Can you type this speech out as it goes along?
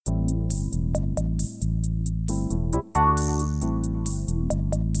You're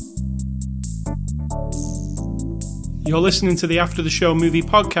listening to the After the Show movie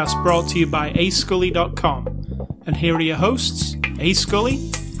podcast brought to you by ascully.com. And here are your hosts, A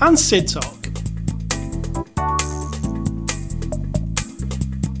Scully and Sid Talk.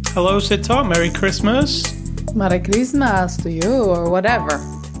 Hello, Sid Talk. Merry Christmas. Merry Christmas to you, or whatever.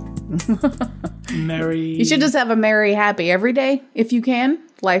 You should just have a merry, happy every day, if you can.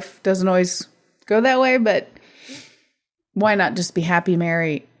 Life doesn't always go that way, but why not just be happy,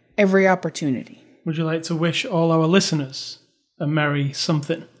 merry every opportunity? Would you like to wish all our listeners a merry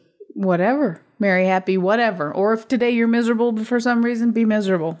something? Whatever. Merry, happy, whatever. Or if today you're miserable for some reason, be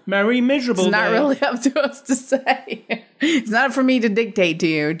miserable. Merry miserable It's not day. really up to us to say. It's not for me to dictate to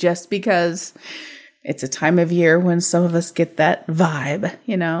you, just because it's a time of year when some of us get that vibe,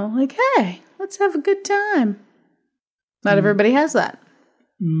 you know? Like, hey, let's have a good time. Not everybody has that.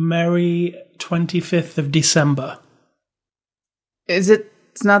 Merry 25th of December. Is it?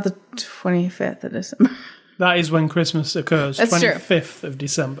 It's not the 25th of December. That is when Christmas occurs. That's 25th of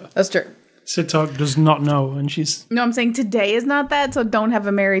December. That's true. Sid Talk does not know, and she's... No, I'm saying today is not that, so don't have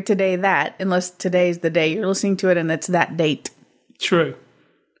a merry today that, unless today's the day you're listening to it and it's that date. True.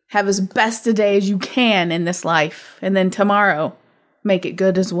 Have as best a day as you can in this life, and then tomorrow, make it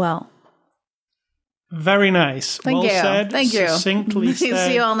good as well. Very nice. Thank you. Said, Thank you. Succinctly said.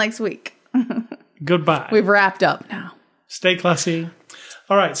 See you all next week. Goodbye. We've wrapped up now. Stay classy.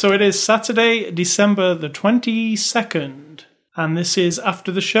 All right, so it is Saturday, December the 22nd, and this is After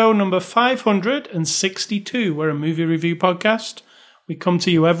the Show number 562. We're a movie review podcast. We come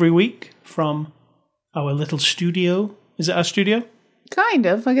to you every week from our little studio. Is it our studio? Kind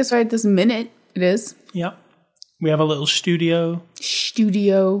of. I guess right this minute it is. Yeah. We have a little studio.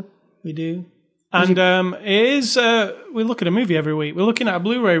 Studio. We do. And it is, we look at a movie every week. We're looking at a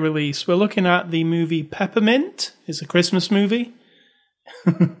Blu-ray release. We're looking at the movie Peppermint. It's a Christmas movie.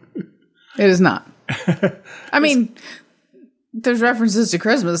 It is not. I mean, there's references to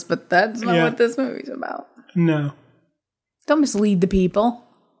Christmas, but that's not what this movie's about. No. Don't mislead the people.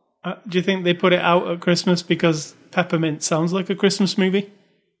 Do you think they put it out at Christmas because Peppermint sounds like a Christmas movie?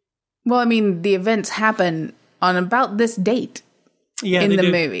 Well, I mean, the events happen on about this date in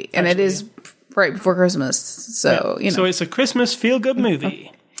the movie, and it is right before Christmas. So, you know. So it's a Christmas feel-good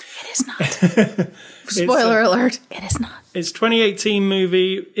movie. It is not. Spoiler alert, it is not. It's 2018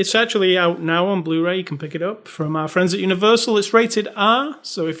 movie. It's actually out now on Blu-ray. You can pick it up from our friends at Universal. It's rated R,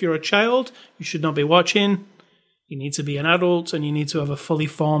 so if you're a child, you should not be watching. You need to be an adult, and you need to have a fully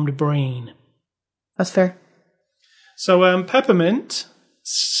formed brain. That's fair. So, Peppermint,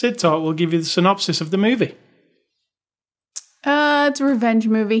 Sid Talk will give you the synopsis of the movie. It's a revenge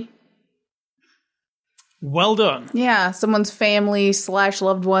movie. Well done. Yeah, someone's family /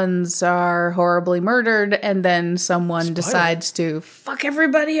 loved ones are horribly murdered, and then someone decides to fuck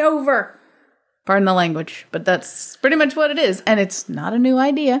everybody over. Pardon the language, but that's pretty much what it is, and it's not a new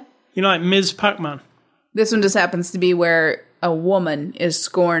idea. You know, like Ms. Pac-Man. This one just happens to be where a woman is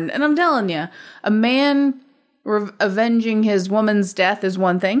scorned, and I'm telling you, a man avenging his woman's death is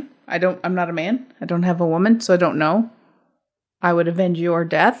one thing. I'm not a man. I don't have a woman, so I don't know. I would avenge your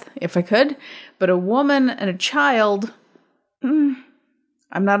death if I could. But a woman and a child, I'm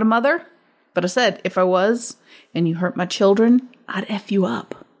not a mother. But I said, if I was, and you hurt my children, I'd F you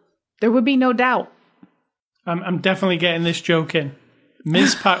up. There would be no doubt. I'm definitely getting this joke in.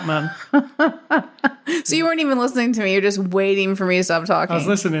 Ms. Pac-Man. So you weren't even listening to me. You're just waiting for me to stop talking. I was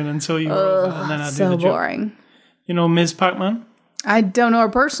listening until you were over, and then I do so the joke. boring. You know Ms. Pac-Man? I don't know her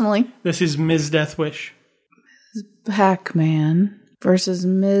personally. This is Ms. Deathwish. Pac-Man versus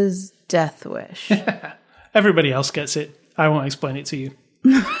Ms. Deathwish. Everybody else gets it. I won't explain it to you.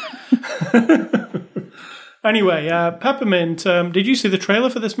 Anyway, Peppermint, did you see the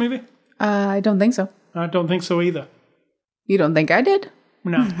trailer for this movie? I don't think so. I don't think so either. You don't think I did?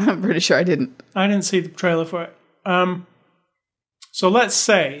 No. I'm pretty sure I didn't. I didn't see the trailer for it. So let's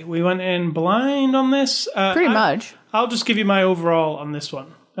say we went in blind on this. Pretty much. I'll just give you my overall on this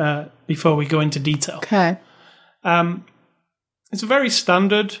one before we go into detail. Okay. It's a very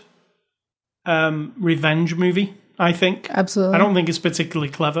standard revenge movie, I think. Absolutely. I don't think it's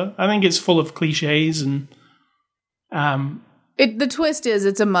particularly clever. I think it's full of cliches and... the twist is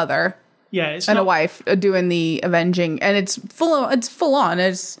it's a mother and a wife doing the avenging, and it's full on.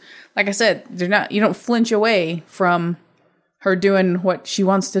 It's like I said, you don't flinch away from her doing what she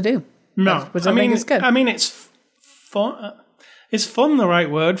wants to do. No, which I think is good. I mean, it's fun. Is fun the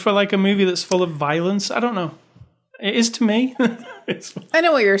right word for like a movie that's full of violence? I don't know. It is to me. It's fun. I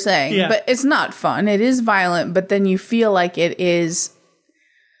know what you're saying, but it's not fun. It is violent, but then you feel like it is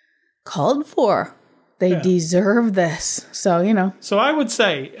called for. They deserve this. So, you know. So I would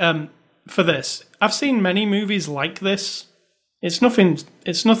say, for this, I've seen many movies like this. It's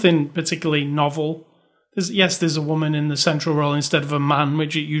nothing particularly novel. There's a woman in the central role instead of a man,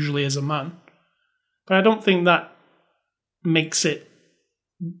 which it usually is a man. But I don't think that makes it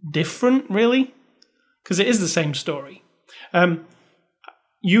different, really, because it is the same story.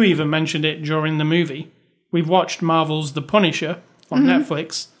 You even mentioned it during the movie. We've watched Marvel's The Punisher on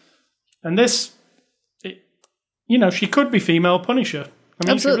Netflix, and this, she could be female Punisher. I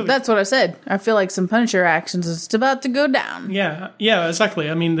mean, absolutely, that's what I said. I feel like some Punisher actions is about to go down. Yeah, exactly.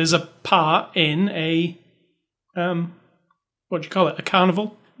 I mean, there's a part in a, what do you call it, a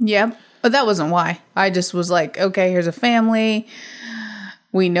carnival? Yeah, but that wasn't why. I just was like, okay, here's a family.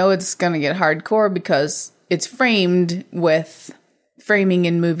 We know it's going to get hardcore because it's framed with... Framing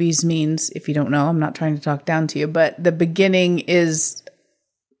in movies means, if you don't know, I'm not trying to talk down to you, but the beginning is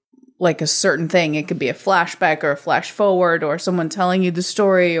like a certain thing. It could be a flashback or a flash forward or someone telling you the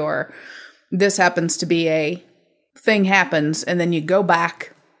story, or this happens to be a thing happens, and then you go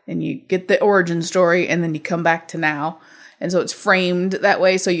back and you get the origin story, and then you come back to now. And so it's framed that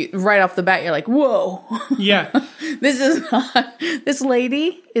way. So you right off the bat, you're like, whoa. Yeah. This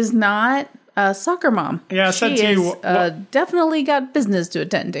lady is not a soccer mom. Yeah, I said to you, definitely got business to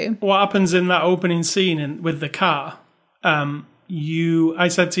attend to. What happens in that opening scene with the car? I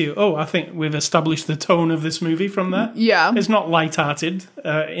said to you, I think we've established the tone of this movie from there. Yeah, it's not lighthearted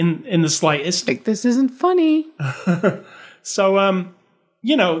in the slightest. Like, this isn't funny. So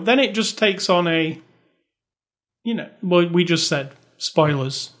then it just takes on a, well, we just said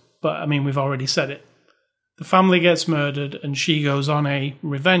spoilers, but I mean we've already said it. The family gets murdered, and she goes on a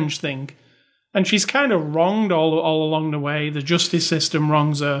revenge thing. And she's kind of wronged all along the way. The justice system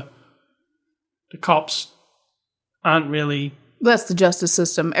wrongs her. The cops aren't really... That's the justice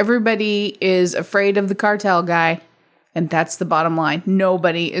system. Everybody is afraid of the cartel guy, and that's the bottom line.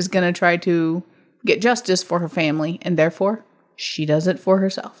 Nobody is going to try to get justice for her family, and therefore, she does it for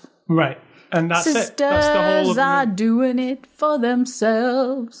herself. Right. And that's Sisters it. That's the whole of the are doing it for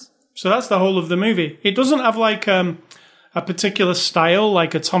themselves. So that's the whole of the movie. It doesn't have like a particular style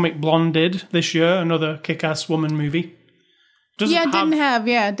like Atomic Blonde did this year, another kick-ass woman movie.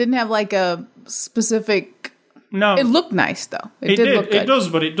 It didn't have like a specific... No. It looked nice, though. It did look good. It does,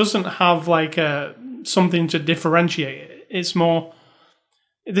 but it doesn't have like something to differentiate it. It's more...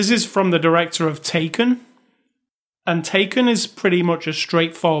 This is from the director of Taken, and Taken is pretty much a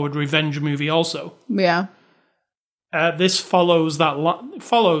straightforward revenge movie also. Yeah. This follows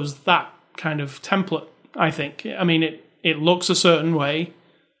that kind of template, I think. I mean, it looks a certain way.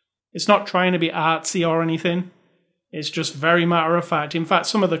 It's not trying to be artsy or anything. It's just very matter of fact. In fact,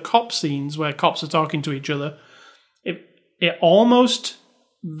 some of the cop scenes where cops are talking to each other, it almost,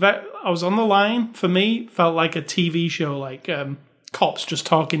 I was on the line, for me, felt like a TV show, like cops just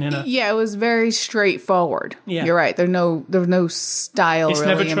talking in a... Yeah, it was very straightforward. Yeah. You're right. There's no style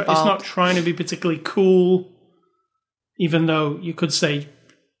involved. It's not trying to be particularly cool. Even though you could say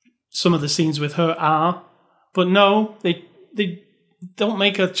some of the scenes with her are. But no, they don't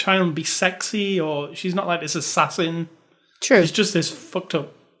make her try and be sexy, or she's not like this assassin. True. It's just this fucked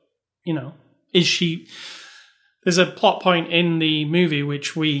up, is she... There's a plot point in the movie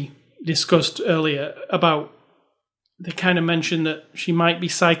which we discussed earlier about, they kind of mentioned that she might be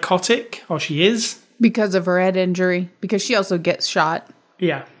psychotic, or she is. Because of her head injury. Because she also gets shot.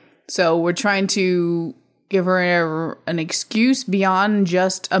 Yeah. So we're trying to... give her an excuse beyond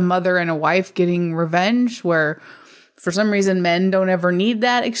just a mother and a wife getting revenge, where for some reason men don't ever need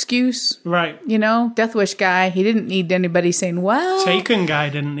that excuse. Right. Death Wish guy, he didn't need anybody saying, well... Taken guy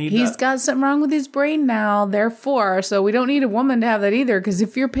didn't need He's got something wrong with his brain now, therefore. So we don't need a woman to have that either, because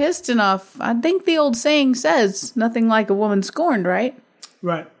if you're pissed enough, I think the old saying says, nothing like a woman scorned, right?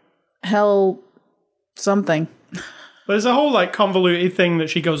 Right. Hell something. But there's a whole like convoluted thing that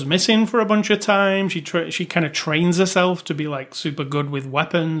she goes missing for a bunch of times. She kind of trains herself to be like super good with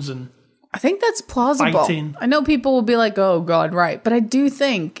weapons, and I think that's plausible. Fighting. I know people will be like, "Oh God, right," but I do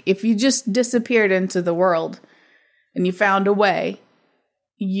think if you just disappeared into the world and you found a way,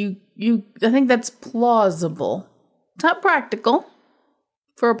 I think that's plausible. It's not practical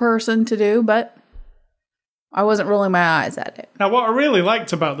for a person to do, but I wasn't rolling my eyes at it. Now, what I really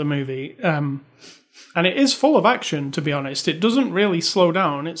liked about the movie. And it is full of action, to be honest. It doesn't really slow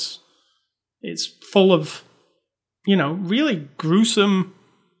down. It's full of, really gruesome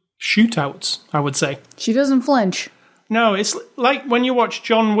shootouts, I would say. She doesn't flinch. No, it's like when you watch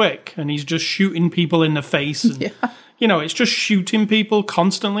John Wick and he's just shooting people in the face. And, it's just shooting people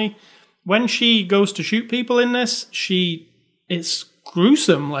constantly. When she goes to shoot people in this, it's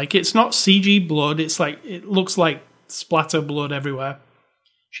gruesome. Like, it's not CG blood. It's like, it looks like splatter blood everywhere.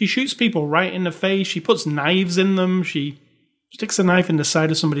 She shoots people right in the face. She puts knives in them. She sticks a knife in the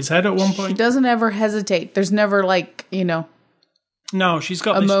side of somebody's head at one point. She doesn't ever hesitate. There's never like, No, she's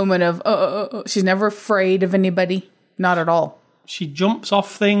got a moment of, she's never afraid of anybody. Not at all. She jumps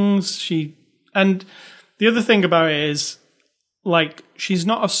off things. And the other thing about it is, like, she's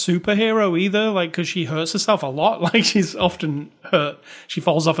not a superhero either, like, because she hurts herself a lot. Like, she's often hurt. She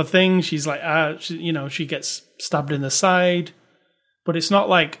falls off a thing. She's like, she gets stabbed in the side. But it's not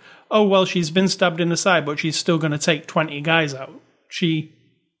like, oh, well, she's been stabbed in the side, but she's still going to take 20 guys out. She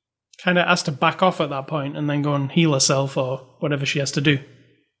kind of has to back off at that point and then go and heal herself or whatever she has to do.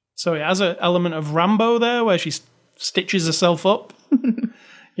 So it has an element of Rambo there where she stitches herself up,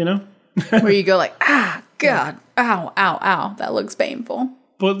 Where you go like, God, ow, ow, ow. That looks painful.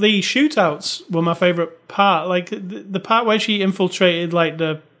 But the shootouts were my favorite part. Like, the part where she infiltrated, like,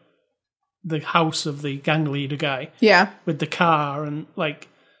 the house of the gang leader guy. Yeah. With the car, and, like,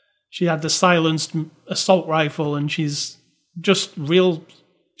 she had the silenced assault rifle, and she's just real.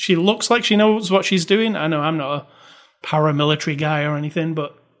 She looks like she knows what she's doing. I know I'm not a paramilitary guy or anything,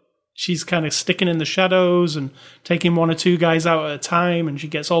 but she's kind of sticking in the shadows and taking one or two guys out at a time, and she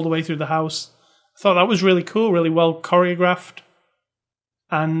gets all the way through the house. I thought that was really cool, really well choreographed.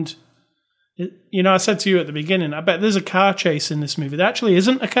 And, I said to you at the beginning, I bet there's a car chase in this movie. There actually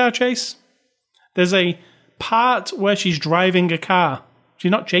isn't a car chase. There's a part where she's driving a car.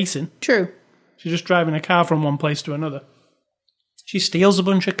 She's not chasing. True. She's just driving a car from one place to another. She steals a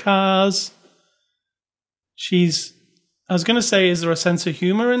bunch of cars. I was going to say, is there a sense of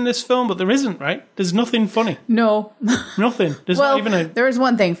humor in this film? But there isn't, right? There's nothing funny. No. Nothing. There's not even there is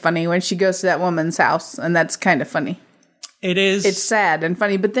one thing funny when she goes to that woman's house, and that's kind of funny. It is. It's sad and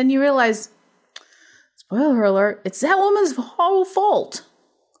funny, but then you realize, spoiler alert, it's that woman's whole fault.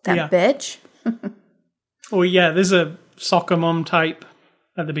 That bitch. Oh, yeah, there's a soccer mom type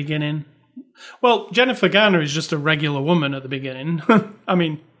at the beginning. Well, Jennifer Garner is just a regular woman at the beginning. I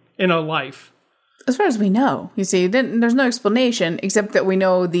mean, in her life. As far as we know. You see, there's no explanation, except that we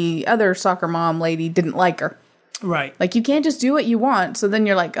know the other soccer mom lady didn't like her. Right. Like, you can't just do what you want, so then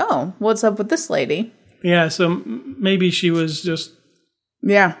you're like, oh, what's up with this lady? Yeah, so maybe she was just,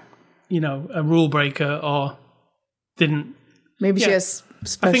 a rule breaker, or didn't. Maybe she has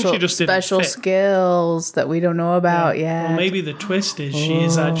I think she just special skills that we don't know about yet. Or maybe the twist is she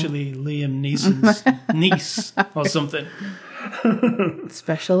is actually Liam Neeson's niece or something.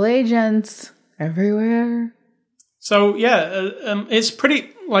 Special agents everywhere. So, it's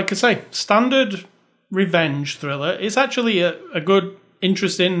pretty, like I say, standard revenge thriller. It's actually a good,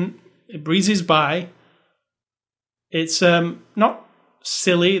 interesting, it breezes by. It's not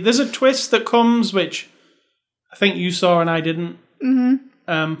silly. There's a twist that comes, which I think you saw and I didn't. Mm-hmm.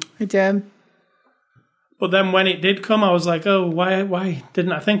 I did. But then when it did come, I was like, oh, why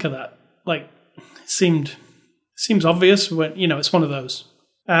didn't I think of that? Like, it seems obvious when, it's one of those.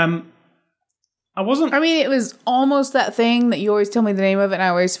 It was almost that thing that you always tell me the name of it and I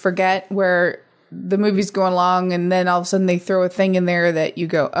always forget, where the movie's going along and then all of a sudden they throw a thing in there that you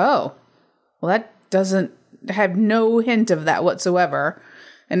go, oh, well, that doesn't have no hint of that whatsoever.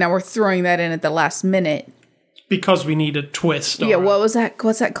 And now we're throwing that in at the last minute. Because we need a twist. Yeah, what was that?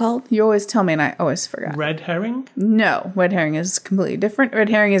 What's that called? You always tell me and I always forgot. Red herring? No, red herring is completely different. Red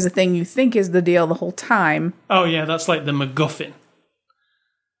herring is a thing you think is the deal the whole time. Oh, yeah, that's like the MacGuffin.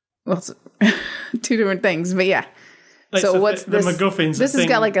 Well, it's two different things, but yeah. Like, so what's this? The MacGuffin's this has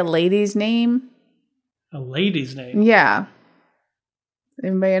got like a lady's name. A lady's name? Yeah.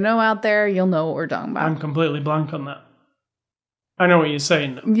 Anybody know out there, you'll know what we're talking about. I'm completely blank on that. I know what you're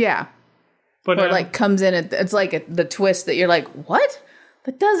saying, though. Yeah. But or like comes in, it's like the twist that you're like, what?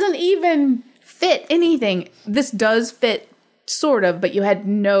 That doesn't even fit anything. This does fit, sort of, but you had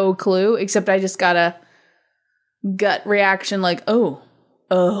no clue, except I just got a gut reaction like, oh.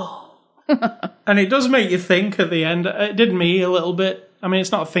 And it does make you think at the end. It did me a little bit. I mean,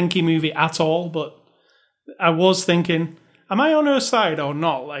 it's not a thinky movie at all, but I was thinking, am I on her side or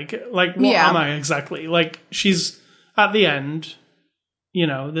not? Like what am I exactly? Like, she's at the end,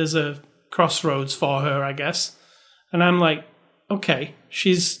 there's a crossroads for her, I guess. And I'm like, okay,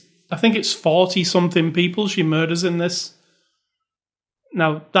 I think it's 40-something people she murders in this.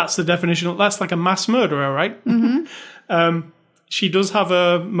 Now, that's the definition. That's like a mass murderer, right? Mm-hmm. She does have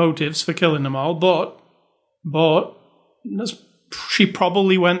her motives for killing them all, but she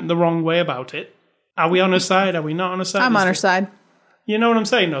probably went the wrong way about it. Are we on her side? Are we not on her side? I'm on her side. You know what I'm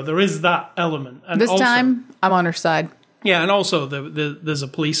saying? No, there is that element. And this time, I'm on her side. Yeah, and also there's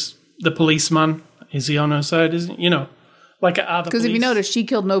the policeman. Is he on her side? Isn't Like, are the Because if you police- notice, she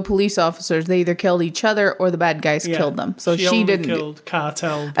killed no police officers. They either killed each other or the bad guys Yeah. killed them. So she only didn't. killed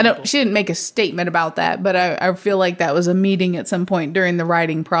cartel. I don't. people. She didn't make a statement about that, but I feel like that was a meeting at some point during the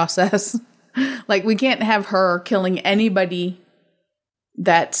writing process. Like, we can't have her killing anybody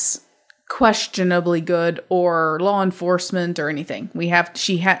that's questionably good or law enforcement or anything.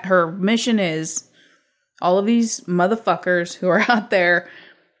 Her mission is all of these motherfuckers who are out there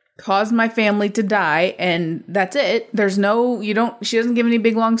caused my family to die, and that's it. She doesn't give any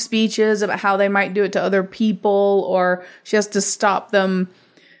big long speeches about how they might do it to other people or she has to stop them.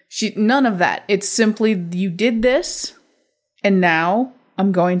 None of that. It's simply, you did this and now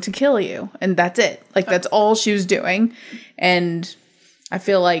I'm going to kill you. And that's it. Like, that's all she was doing. And I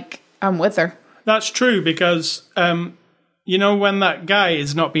feel like I'm with her. That's true because, when that guy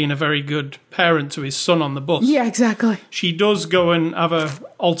is not being a very good parent to his son on the bus. Yeah, exactly. She does go and have a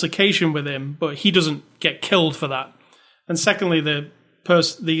altercation with him, but he doesn't get killed for that. And secondly, the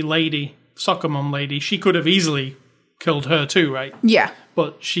lady, soccer mom lady, she could have easily killed her too, right? Yeah.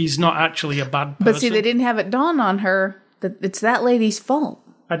 But she's not actually a bad person. But see, they didn't have it dawn on her that it's that lady's fault.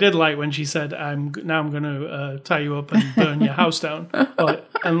 I did like when she said, I'm going to tie you up and burn your house down.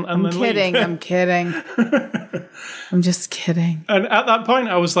 I'm kidding. I'm kidding. I'm just kidding. And at that point,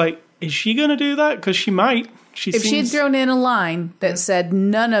 I was like, is she going to do that? Because she might. If she had thrown in a line that said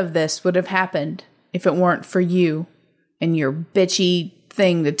none of this would have happened if it weren't for you and your bitchy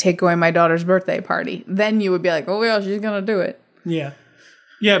thing to take away my daughter's birthday party, then you would be like, oh, yeah, she's going to do it. Yeah.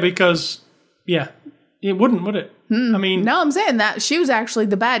 Yeah, because, it wouldn't, would it? I mean... No, I'm saying that she was actually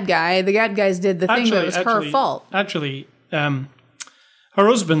the bad guy. The bad guys did the thing that was her fault. Actually, her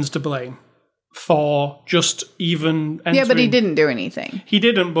husband's to blame for just even entering... Yeah, but he didn't do anything. He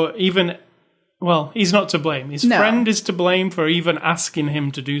didn't, but even... Well, he's not to blame. His friend is to blame for even asking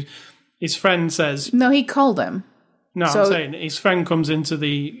him to do... His friend says... No, he called him. No, I'm saying his friend comes into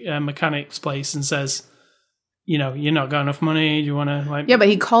the mechanic's place and says, you're not got enough money. Do you want to Yeah, but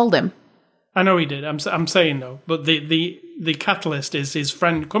he called him. I know he did. I'm saying though, but the catalyst is his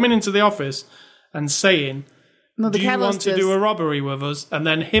friend coming into the office and saying, "Do you want to do a robbery with us?" And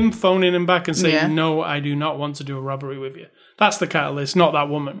then him phoning him back and saying, "No, I do not want to do a robbery with you." That's the catalyst, not that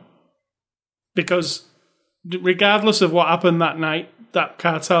woman. Because regardless of what happened that night, that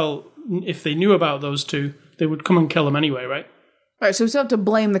cartel, if they knew about those two, they would come and kill them anyway, right? Right. So we still have to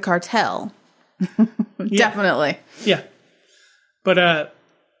blame the cartel. Definitely. Yeah. But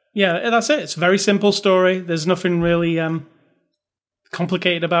yeah, that's it. It's a very simple story. There's nothing really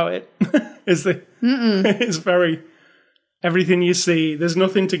complicated about it. It's very... Everything you see, there's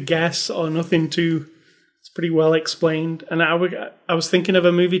nothing to guess or nothing to... It's pretty well explained. And I was thinking of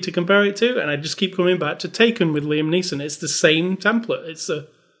a movie to compare it to, and I just keep coming back to Taken with Liam Neeson. It's the same template. It's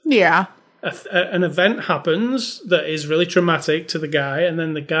an event happens that is really traumatic to the guy, and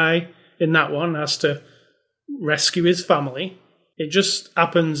then the guy in that one has to rescue his family. It just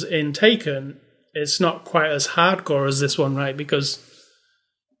happens in Taken. It's not quite as hardcore as this one, right? Because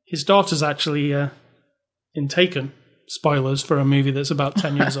his daughter's actually in Taken. Spoilers for a movie that's about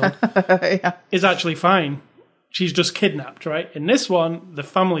 10 years old. Is actually fine. She's just kidnapped, right? In this one, the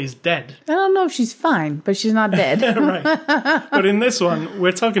family's dead. I don't know if she's fine, but she's not dead. Right. But in this one,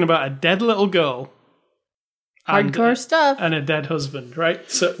 we're talking about a dead little girl. Hardcore stuff. And a dead husband, right?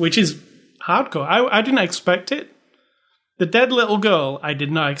 So, which is hardcore. I didn't expect it. The dead little girl, I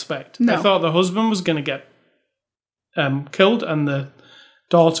did not expect. No. I thought the husband was going to get killed and the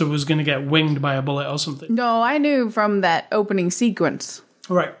daughter was going to get winged by a bullet or something. No, I knew from that opening sequence.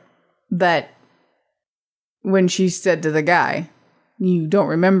 Right. That when she said to the guy, "You don't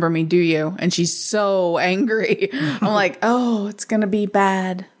remember me, do you?" And she's so angry. I'm like, oh, it's going to be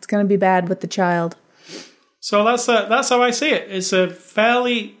bad. It's going to be bad with the child. So that's how I see it. It's a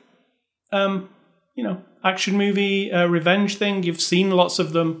fairly, action movie, revenge thing. You've seen lots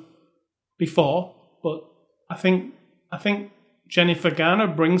of them before, but I think Jennifer Garner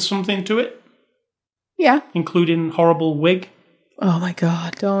brings something to it. Yeah. Including horrible wig. Oh my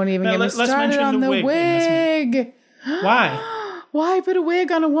God. Don't even get me started on the wig. Why? Why put a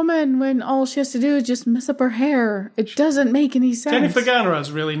wig on a woman when all she has to do is just mess up her hair? It doesn't make any sense. Jennifer Garner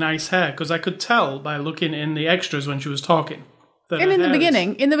has really nice hair because I could tell by looking in the extras when she was talking. And in the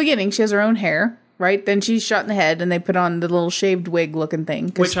beginning, she has her own hair, right? Then she's shot in the head and they put on the little shaved wig looking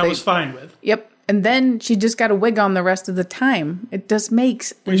thing. Which I was fine with. Yep. And then she just got a wig on the rest of the time. It just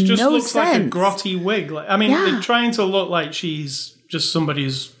makes no sense. Which just looks like a grotty wig. They're trying to look like she's just somebody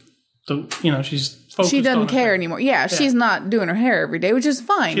who's she's focused She doesn't on her care thing. anymore. Yeah, she's not doing her hair every day, which is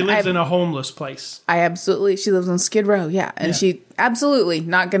fine. She lives in a homeless place. She lives on Skid Row, yeah. And she absolutely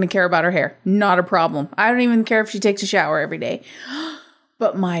not going to care about her hair. Not a problem. I don't even care if she takes a shower every day.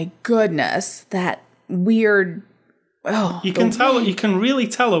 But my goodness, that weird... Oh, You can really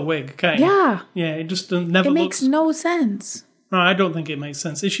tell a wig, can't you? Yeah. Yeah, it just never It looks... makes no sense. No, I don't think it makes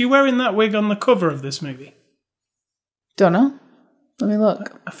sense. Is she wearing that wig on the cover of this movie? Don't know. Let me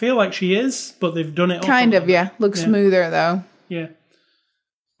look. I feel like she is, but they've done it up Kind a of, yeah. Looks smoother, though. Yeah.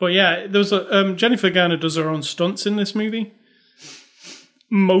 But yeah, there's Jennifer Garner does her own stunts in this movie.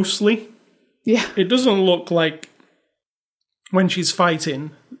 Mostly. Yeah. It doesn't look like when she's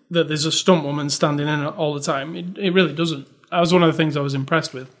fighting that there's a stunt woman standing in it all the time. It really doesn't. That was one of the things I was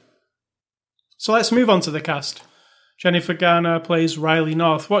impressed with. So let's move on to the cast. Jennifer Garner plays Riley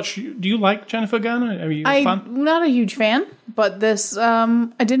North. Do you like Jennifer Garner? Are you a fan? I'm not a huge fan, but this,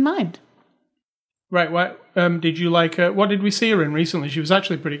 I didn't mind. Right. What did you like her? What did we see her in recently? She was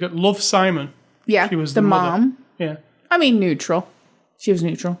actually pretty good. Love, Simon. Yeah, She was the the mother. mom. Yeah. I mean, neutral. She was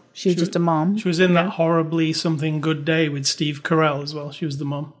neutral. She was just a mom. She was in that Horribly Something Good Day with Steve Carell as well. She was the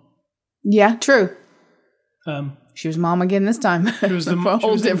mom. Yeah, true. She She was mom again this time. was the a she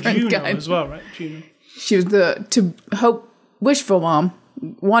whole was in different Juno kind. as well, right? Juno. She was the wishful mom.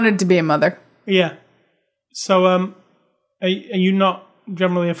 Wanted to be a mother. Yeah. So, are you not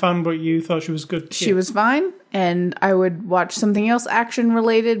generally a fan, but you thought she was good? She was fine, and I would watch something else action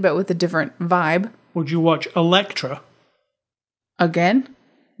related, but with a different vibe. Would you watch Elektra? Again?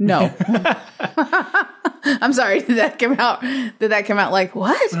 No. I'm sorry. Did that come out like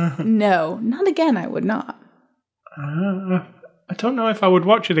what? No, not again. I would not. I don't know if I would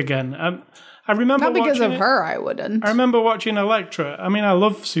watch it again. I remember Not because watching of it. her. I wouldn't. I remember watching Elektra. I mean, I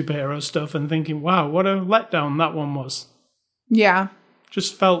love superhero stuff and thinking, wow, what a letdown that one was. Yeah.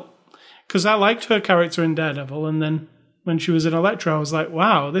 Just felt... Because I liked her character in Daredevil, and then when she was in Elektra, I was like,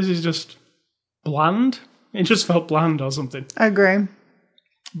 wow, this is just bland. It just felt bland or something. I agree.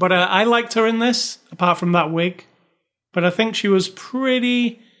 But I liked her in this, apart from that wig. But I think she was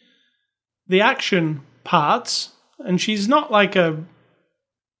pretty... The action parts, and she's not like a...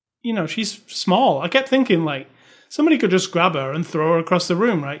 she's small. I kept thinking, like, somebody could just grab her and throw her across the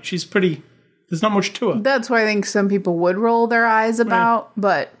room, right? She's pretty... There's not much to her. That's why I think some people would roll their eyes about,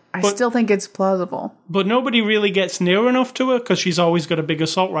 but I still think it's plausible. But nobody really gets near enough to her because she's always got a big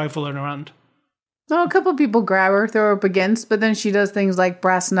assault rifle in her hand. No, a couple people grab her, throw her up against, but then she does things like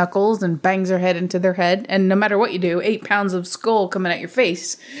brass knuckles and bangs her head into their head. And no matter what you do, 8 pounds of skull coming at your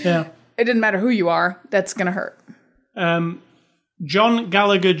face. Yeah. It didn't matter who you are, that's going to hurt. John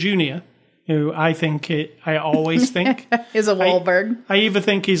Gallagher Jr., who I always think... Is a Wahlberg. I either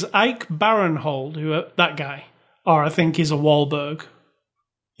think he's Ike Barinholtz, that guy, or I think he's a Wahlberg.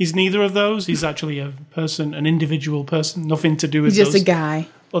 He's neither of those. He's actually a person, an individual person, nothing to do with He's just those a guy.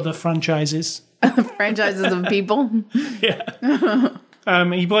 other franchises. Franchises of people. Yeah.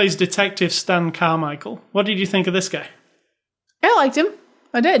 He plays Detective Stan Carmichael. What did you think of this guy? I liked him.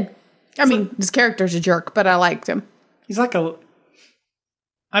 I did. I mean, his character's a jerk, but I liked him. He's like a...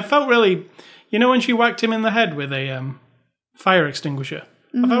 I felt really... when she whacked him in the head with a fire extinguisher?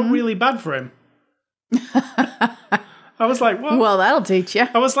 I felt really bad for him. I was like, what? Well, that'll teach you.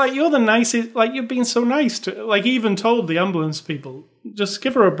 I was like, you're the nicest... Like, you've been so nice to... Like, he even told the ambulance people, just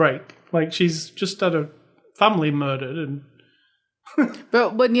give her a break. Like, she's just had her family murdered and...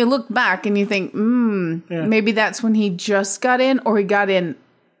 But when you look back and you think, maybe that's when he just got in, or he got in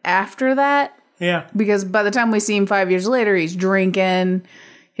after that. Yeah. Because by the time we see him 5 years later, he's drinking.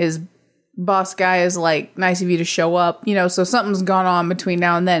 His boss guy is like, nice of you to show up. So something's gone on between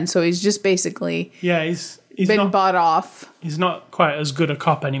now and then. So he's just basically he's been not, bought off. He's not quite as good a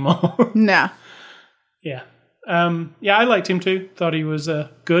cop anymore. Nah. Yeah. I liked him too. Thought he was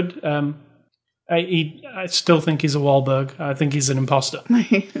good. I still think he's a Wahlberg. I think he's an imposter.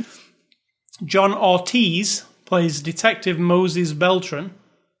 John Ortiz plays Detective Moses Beltran.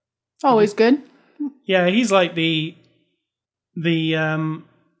 Always good. Yeah, he's like the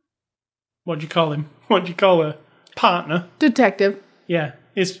what do you call him? What do you call her? Partner. Detective. Yeah,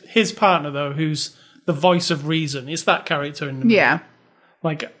 it's his partner though, who's the voice of reason. It's that character in the movie. Yeah.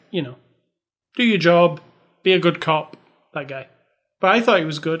 Like, do your job, be a good cop, that guy. But I thought he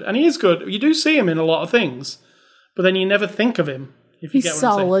was good, and he is good. You do see him in a lot of things, but then you never think of him, if you He's get what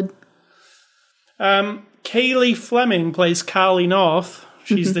solid. I'm saying. Kaylee Fleming plays Carly North.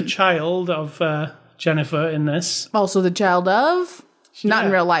 She's the child of Jennifer in this. Also the child of, not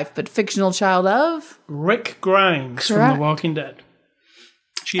in real life, but fictional child of Rick Grimes from Correct. The Walking Dead.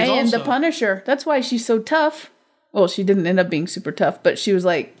 She's and also, the Punisher. That's why she's so tough. Well, she didn't end up being super tough, but she was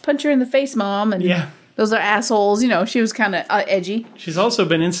like, punch her in the face, Mom. And Yeah. those are assholes. You know, she was kind of edgy. She's also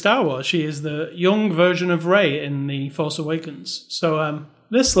been in Star Wars. She is the young version of Rey in The Force Awakens. So,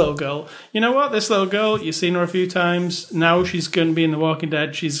 this little girl, you know what? This little girl, you've seen her a few times. Now she's going to be in The Walking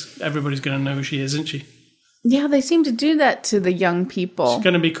Dead. Everybody's going to know who she is, isn't she? Yeah, they seem to do that to the young people. She's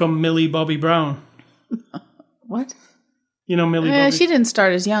going to become Millie Bobby Brown. What? You know Millie Bobby? She didn't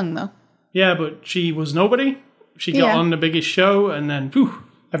start as young, though. Yeah, but she was nobody. She got Yeah. on the biggest show, and then, poof,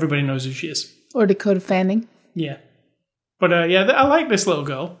 everybody knows who she is. Or Dakota Fanning. Yeah. But, I like this little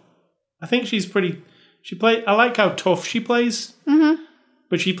girl. I think she's pretty... I like how tough she plays. Mm-hmm.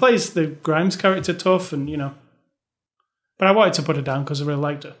 But she plays the Grimes character tough, and, But I wanted to put her down because I really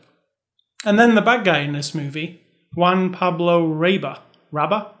liked her. And then the bad guy in this movie, Juan Pablo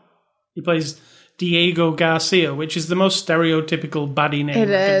Raba. He plays Diego Garcia, which is the most stereotypical baddie name I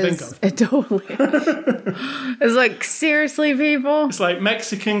can think of. It totally is. It's like, seriously, people? It's like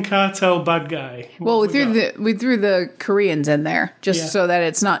Mexican cartel bad guy. Well, we threw the Koreans in there just so that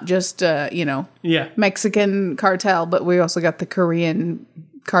it's not just Mexican cartel, but we also got the Korean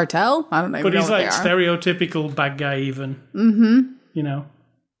cartel. I don't know. But he's like stereotypical bad guy, even. Mm-hmm.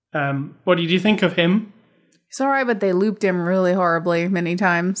 What did you think of him? He's all right, but they looped him really horribly many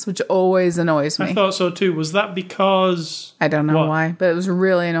times, which always annoys me. I thought so too. Was that because... I don't know why, but it was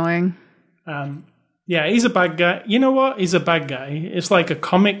really annoying. Yeah, he's a bad guy. You know what? He's a bad guy. It's like a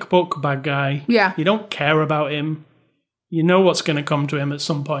comic book bad guy. Yeah. You don't care about him. You know what's going to come to him at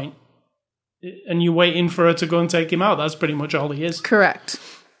some point. And you're waiting for her to go and take him out. That's pretty much all he is. Correct.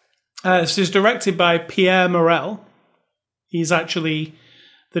 This is directed by Pierre Morel. He's actually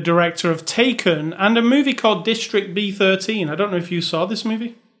the director of Taken and a movie called District B13. I don't know if you saw this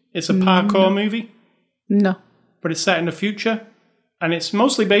movie. It's a parkour movie. No. But it's set in the future. And it's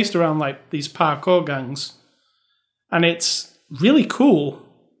mostly based around like these parkour gangs. And it's really cool.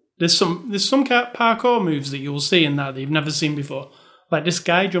 There's some parkour moves that you'll see in that you've never seen before. Like this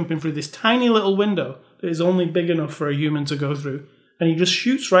guy jumping through this tiny little window that is only big enough for a human to go through. And he just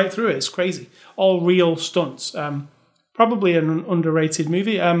shoots right through it. It's crazy. All real stunts. Probably an underrated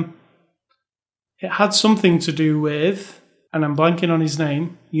movie. It had something to do with, and I'm blanking on his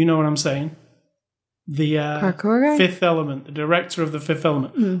name. You know what I'm saying. The parkour guy? Fifth Element, the director of The Fifth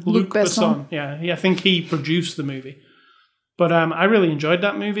Element. Luc Besson. Yeah, I think he produced the movie. But I really enjoyed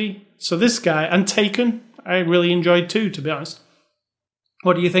that movie. So this guy, and Taken, I really enjoyed too, to be honest.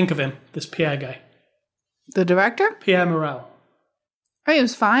 What do you think of him, this Pierre guy? The director? Pierre Morel. I mean, it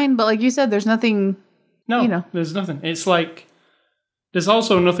was fine, but like you said, there's nothing... No, there's nothing. It's like, there's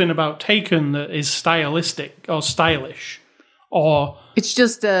also nothing about Taken that is stylistic or stylish. Or it's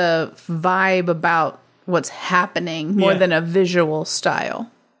just a vibe about what's happening more than a visual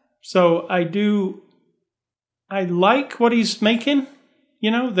style. So I like what he's making.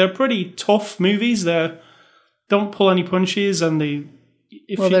 They're pretty tough movies. They don't pull any punches, and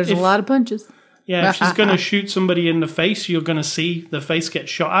there's a lot of punches. Yeah, if she's going to shoot somebody in the face, you're going to see the face get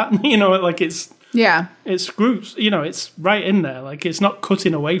shot at. It's... Yeah. It's groups, it's right in there. Like, it's not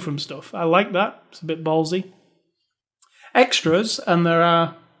cutting away from stuff. I like that. It's a bit ballsy. Extras, and there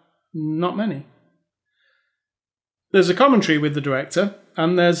are not many. There's a commentary with the director,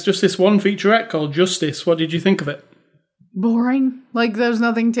 and there's just this one featurette called Justice. What did you think of it? Boring. Like, there's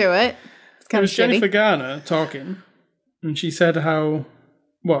nothing to it. It's kind of shitty. Jennifer Garner talking, and she said how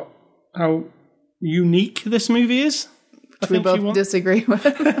unique this movie is. We both disagree with.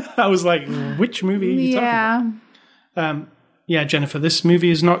 I was like, which movie are you talking about? Yeah, Jennifer, this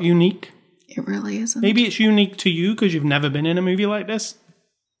movie is not unique. It really isn't. Maybe it's unique to you because you've never been in a movie like this.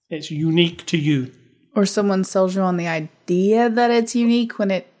 It's unique to you. Or someone sells you on the idea that it's unique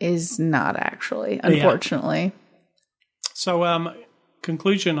when it is not actually, unfortunately. Yeah. So,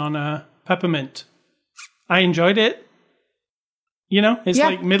 conclusion on Peppermint. I enjoyed it. It's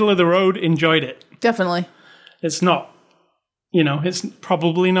like middle of the road, enjoyed it. Definitely. It's not. It's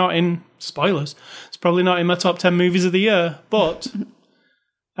probably not in spoilers. It's probably not in my top 10 movies of the year, but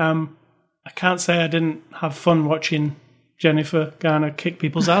I can't say I didn't have fun watching Jennifer Garner kick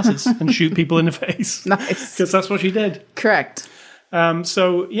people's asses and shoot people in the face. Nice. Because that's what she did. Correct. Thanks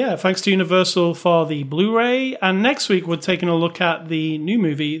to Universal for the Blu-ray. And next week, we're taking a look at the new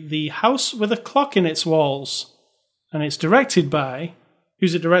movie, The House with a Clock in Its Walls. And it's directed by...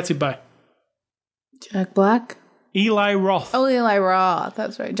 Who's it directed by? Jack Black? Eli Roth. Oh, Eli Roth.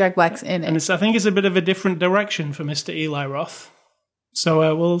 That's right. Jack Black's in it. And I think it's a bit of a different direction for Mr. Eli Roth.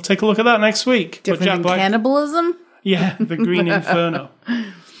 So we'll take a look at that next week. Different than cannibalism? Yeah, The Green Inferno.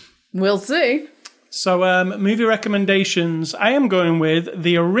 We'll see. So movie recommendations. I am going with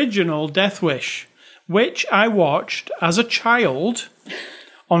the original Death Wish which I watched as a child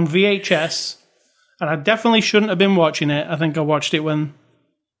on VHS, and I definitely shouldn't have been watching it. I think I watched it when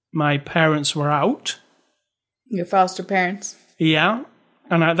my parents were out. Your foster parents. Yeah,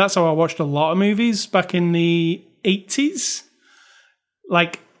 and that's how I watched a lot of movies back in the 80s.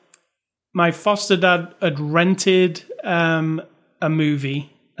 Like, my foster dad had rented a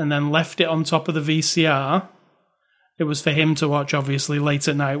movie and then left it on top of the VCR. It was for him to watch, obviously, late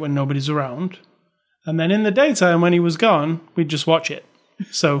at night when nobody's around. And then in the daytime, when he was gone, we'd just watch it.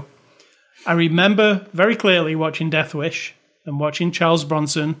 So I remember very clearly watching Death Wish and watching Charles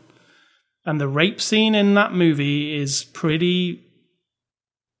Bronson. And the rape scene in that movie is pretty,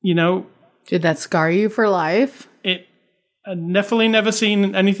 Did that scar you for life? I'd definitely never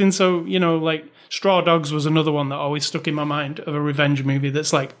seen anything so, like Straw Dogs was another one that always stuck in my mind of a revenge movie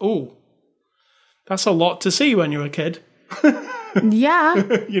that's like, oh, that's a lot to see when you're a kid. Yeah.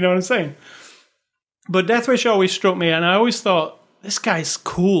 You know what I'm saying? But Death Wish always struck me, and I always thought, this guy's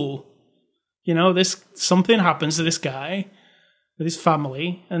cool. Something happens to this guy with his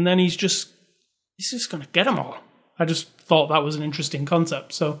family, and then he's just going to get them all. I just thought that was an interesting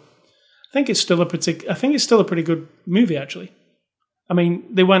concept. So I think it's still a pretty good movie, actually. I mean,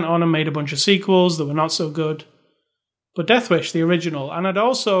 they went on and made a bunch of sequels that were not so good. But Death Wish, the original. And I'd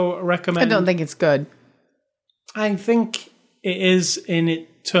also recommend... I don't think it's good. I think it is in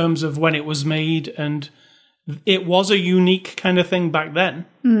terms of when it was made, and it was a unique kind of thing back then.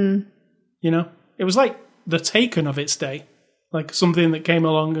 Mm. It was like the Taken of its day. Like something that came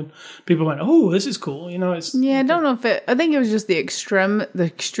along and people went, oh, this is cool. I don't know if I think it was just the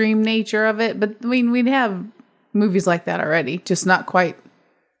extreme nature of it. But I mean, we'd have movies like that already, just not quite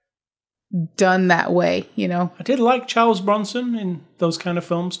done that way, I did like Charles Bronson in those kind of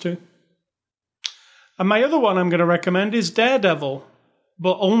films too. And my other one I'm going to recommend is Daredevil,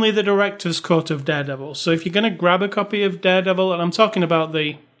 but only the director's cut of Daredevil. So if you're going to grab a copy of Daredevil, and I'm talking about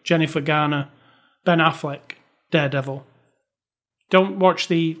the Jennifer Garner, Ben Affleck Daredevil, don't watch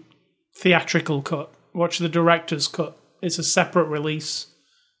the theatrical cut. Watch the director's cut. It's a separate release.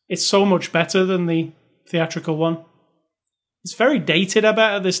 It's so much better than the theatrical one. It's very dated, I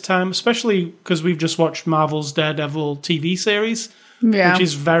bet, at this time, especially because we've just watched Marvel's Daredevil TV series, which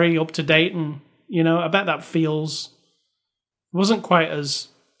is very up to date. And, I bet that wasn't quite as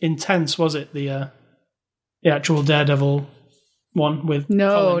intense, was it? The actual Daredevil one with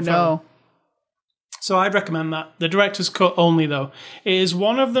Colin Farrell. So I'd recommend that. The director's cut only, though. It is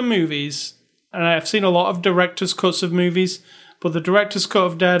one of the movies, and I've seen a lot of director's cuts of movies, but the director's cut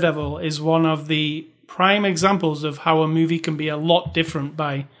of Daredevil is one of the prime examples of how a movie can be a lot different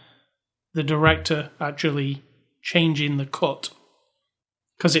by the director actually changing the cut.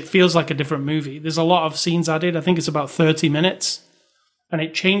 Because it feels like a different movie. There's a lot of scenes added. I think it's about 30 minutes. And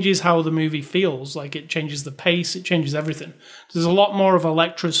it changes how the movie feels. Like, it changes the pace. It changes everything. There's a lot more of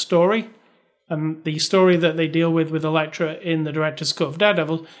Elektra's story. And the story that they deal with Elektra in the director's cut of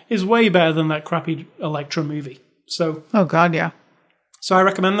Daredevil is way better than that crappy Elektra movie. So, oh God, yeah. So I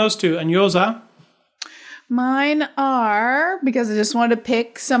recommend those two. And yours are? Mine are, because I just wanted to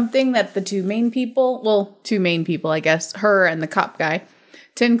pick something that the two main people, I guess, her and the cop guy,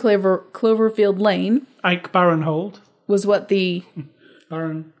 10 Cloverfield Lane. Ike Barinholtz. Was what the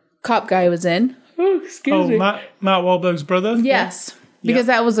cop guy was in. Oh, excuse me. Matt Wahlberg's brother? Yes. Because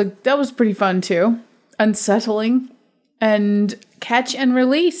that was pretty fun too. Unsettling. And Catch and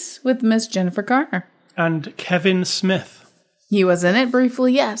Release with Miss Jennifer Garner. And Kevin Smith. He was in it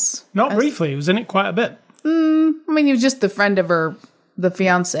briefly, yes. Not briefly, he was in it quite a bit. I mean, he was just the friend of the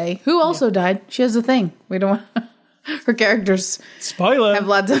fiancé, who also died. She has a thing. We don't want her characters. Spoiler. Have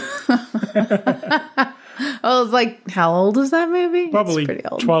lots of. I was like, how old is that movie? Probably pretty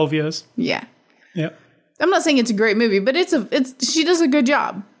old. 12 years. Yeah. Yep. I'm not saying it's a great movie, but she does a good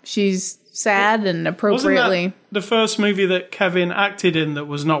job. She's sad and appropriately. Wasn't that the first movie that Kevin acted in that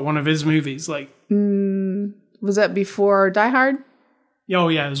was not one of his movies? Like, was that before Die Hard? Oh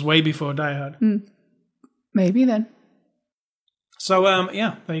yeah, it was way before Die Hard. Maybe then. So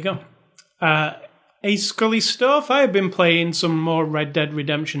there you go. Ace Scully stuff. I have been playing some more Red Dead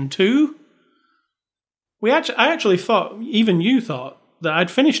Redemption 2. I actually thought, even you thought, that I'd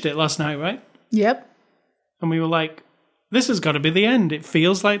finished it last night, right? Yep. And we were like, this has got to be the end. It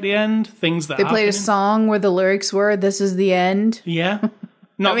feels like the end. Things that they played a song where the lyrics were, "This is the end." Yeah.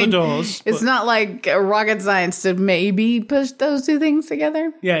 Not the Doors. It's not like rocket science to maybe push those two things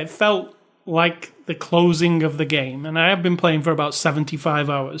together. Yeah, it felt like the closing of the game. And I have been playing for about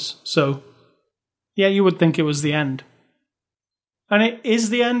 75 hours. So, yeah, you would think it was the end. And it is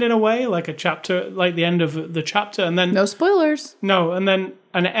the end in a way, like a chapter, like the end of the chapter. And then no spoilers. No, and then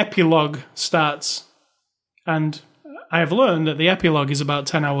an epilogue starts And I have learned that the epilogue is about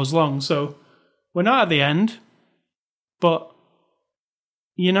 10 hours long, so we're not at the end. But,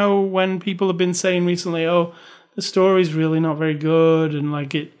 you know, when people have been saying recently, oh, the story's really not very good, and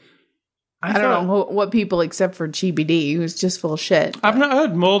like it... I don't know what people, except for GBD, who's just full of shit. I've not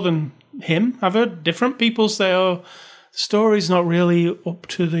heard more than him. I've heard different people say, oh, the story's not really up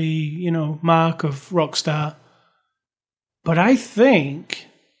to the, you know, mark of Rockstar. But I think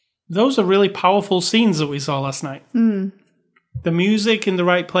those are really powerful scenes that we saw last night. Mm. The music in the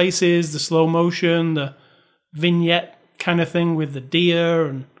right places, the slow motion, the vignette kind of thing with the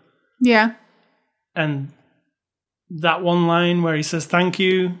deer, and that one line where he says thank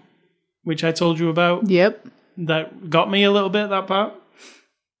you, which I told you about. Yep. That got me a little bit, that part.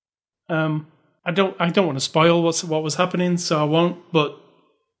 I don't want to spoil what was happening, so I won't, but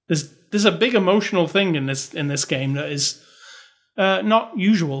there's a big emotional thing in this game that is not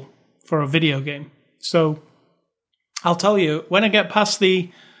usual for a video game. So I'll tell you, when I get past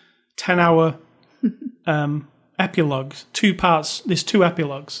the 10-hour epilogues, 2 parts, there's 2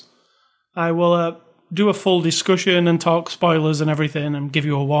 epilogues, I will do a full discussion and talk spoilers and everything and give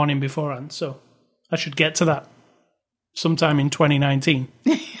you a warning beforehand. So I should get to that sometime in 2019.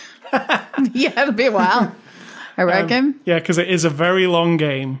 Yeah, it'll be a while, I reckon. Yeah, because it is a very long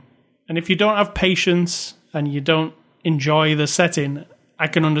game. And if you don't have patience and you don't enjoy the setting, I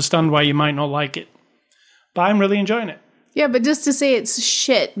can understand why you might not like it. But I'm really enjoying it. Yeah, but just to say it's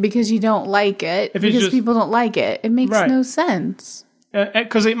shit because you don't like it, because people don't like it, it makes no sense.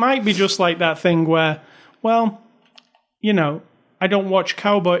 Because it might be just like that thing where, well, you know, I don't watch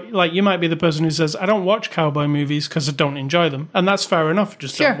cowboy... Like, you might be the person who says, I don't watch cowboy movies because I don't enjoy them. And that's fair enough.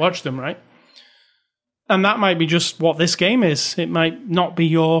 Just don't watch them, right? And that might be just what this game is. It might not be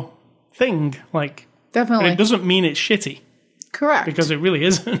your thing. Like, definitely. But it doesn't mean it's shitty. Correct. Because it really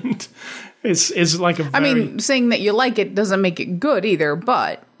isn't. It's like a very... I mean, saying that you like it doesn't make it good either,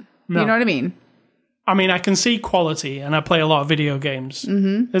 but you know what I mean? I mean, I can see quality, and I play a lot of video games.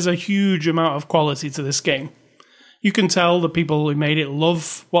 Mm-hmm. There's a huge amount of quality to this game. You can tell the people who made it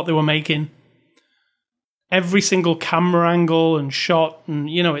love what they were making. Every single camera angle and shot, and,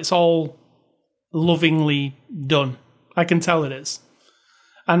 you know, it's all lovingly done. I can tell it is.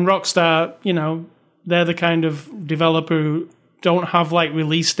 And Rockstar, you know, they're the kind of developer who don't have, like,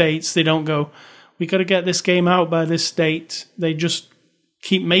 release dates. They don't go, we got to get this game out by this date. They just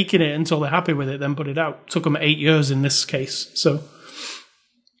keep making it until they're happy with it, then put it out. Took them 8 years in this case. So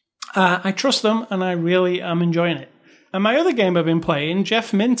I trust them, and I really am enjoying it. And my other game I've been playing,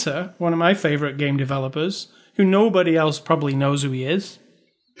 Jeff Minter, one of my favorite game developers, who nobody else probably knows who he is.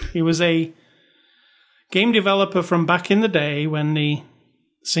 He was a game developer from back in the day when the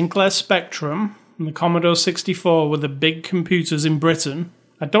Sinclair Spectrum and the Commodore 64 were the big computers in Britain.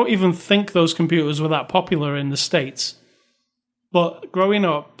 I don't even think those computers were that popular in the States. But growing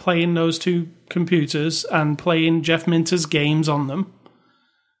up, playing those 2 computers and playing Jeff Minter's games on them,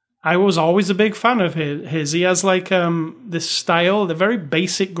 I was always a big fan of his. He has like this style, the very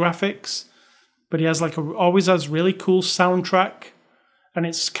basic graphics, but he has always has really cool soundtrack, and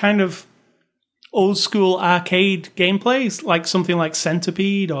it's kind of old school arcade gameplay, like something like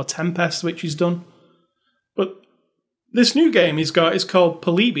Centipede or Tempest, which he's done. But this new game he's got is called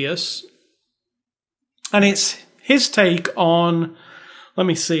Polybius, and it's his take on, let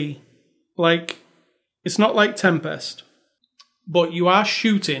me see, like, it's not like Tempest, but you are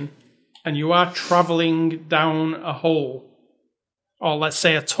shooting and you are traveling down a hole, or let's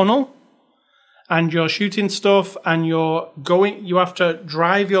say a tunnel, and you're shooting stuff and you have to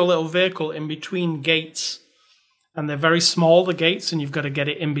drive your little vehicle in between gates, and they're very small, the gates, and you've got to get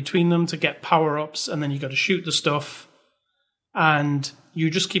it in between them to get power-ups, and then you've got to shoot the stuff, and you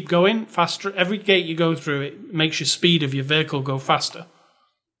just keep going faster. Every gate you go through, it makes your speed of your vehicle go faster.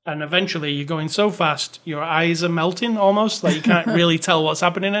 And eventually you're going so fast, your eyes are melting almost, like you can't really tell what's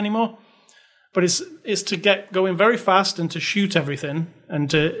happening anymore. But it's to get going very fast and to shoot everything, and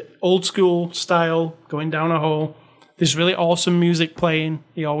to old school style, going down a hole. There's really awesome music playing.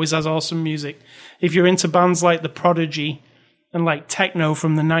 He always has awesome music. If you're into bands like The Prodigy and like techno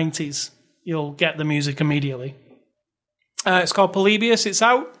from the 90s, you'll get the music immediately. It's called Polybius. It's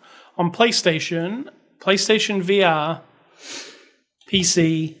out on PlayStation VR,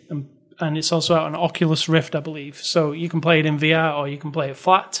 PC, and it's also out on Oculus Rift, I believe. So you can play it in VR or you can play it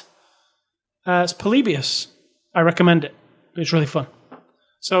flat. It's Polybius. I recommend it. It's really fun.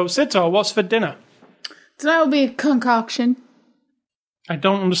 So, Sito, what's for dinner? Tonight will be a concoction. I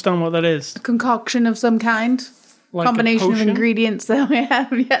don't understand what that is. A concoction of some kind. Like combination of ingredients that we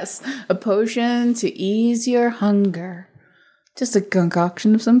have. Yes. A potion to ease your hunger. Just a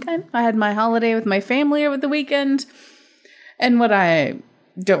concoction of some kind. I had my holiday with my family over the weekend. And what I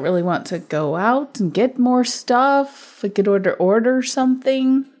don't really want to go out and get more stuff. We could order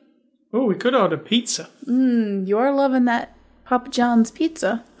something. Oh, we could order pizza. You are loving that Papa John's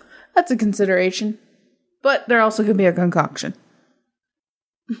pizza. That's a consideration. But there also could be a concoction.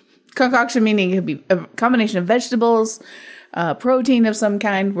 Concoction meaning it could be a combination of vegetables, protein of some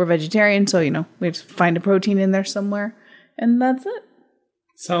kind. We're vegetarian, so, we have to find a protein in there somewhere. And that's it.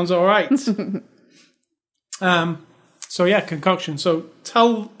 Sounds all right. So, yeah, concoction. So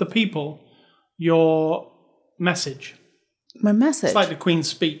tell the people your message. My message? It's like the Queen's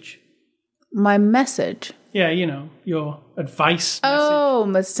speech. My message? Yeah, your advice message.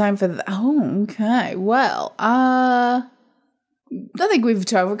 Oh, it's time for that. Oh, okay. Well, I think we've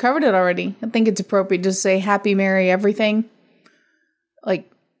covered it already. I think it's appropriate to say happy, merry, everything.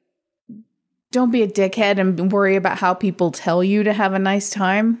 Like, don't be a dickhead and worry about how people tell you to have a nice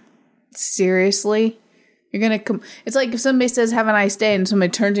time. Seriously. You're going to come. It's like if somebody says have a nice day and somebody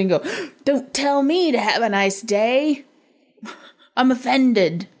turns and go, don't tell me to have a nice day. I'm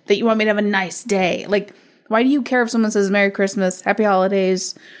offended that you want me to have a nice day. Like, why do you care if someone says Merry Christmas, Happy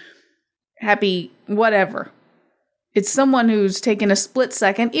Holidays, Happy whatever? It's someone who's taken a split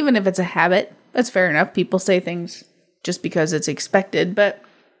second, even if it's a habit. That's fair enough. People say things just because it's expected, but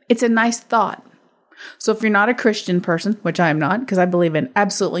it's a nice thought. So if you're not a Christian person, which I'm not, because I believe in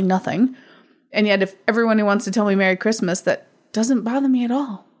absolutely nothing, and yet if everyone who wants to tell me Merry Christmas, that doesn't bother me at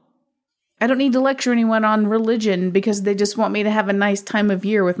all. I don't need to lecture anyone on religion because they just want me to have a nice time of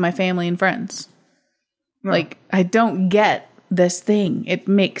year with my family and friends. No. Like, I don't get this thing. It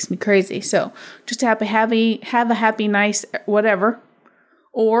makes me crazy. So just have a happy, nice, whatever.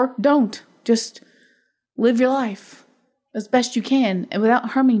 Or don't. Just live your life as best you can and without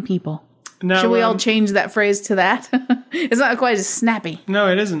harming people. Now, should we all change that phrase to that? It's not quite as snappy. No,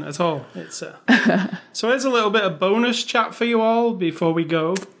 it isn't at all. It's So here's a little bit of bonus chat for you all before we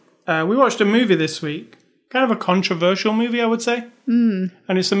go. We watched a movie this week. Kind of a controversial movie, I would say. And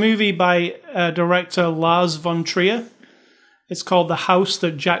it's a movie by director Lars von Trier. It's called The House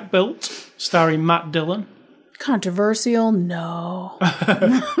That Jack Built, starring Matt Dillon. Controversial? No.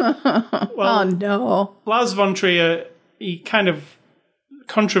 Well, oh, no. Lars von Trier, he kind of...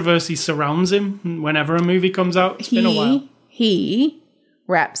 controversy surrounds him whenever a movie comes out. It's been a while. He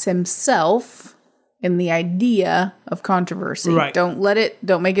wraps himself in the idea of controversy. Right. Don't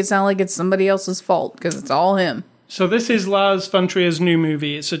make it sound like it's somebody else's fault, because it's all him. So this is Lars von Trier's new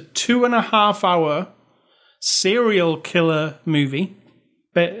movie. It's a 2.5 hour serial killer movie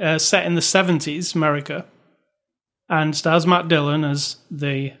set in the 70s, America, and stars Matt Dillon as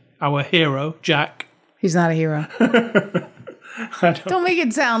our hero, Jack. He's not a hero. Don't make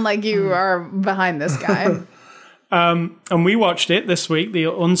it sound like you are behind this guy. And we watched it this week, the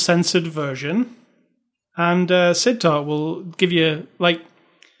uncensored version. And Sidtar will give you,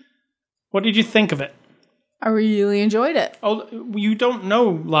 what did you think of it? I really enjoyed it. Oh, you don't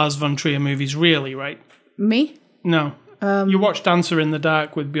know Lars von Trier movies, really, right? Me? No. You watched Dancer in the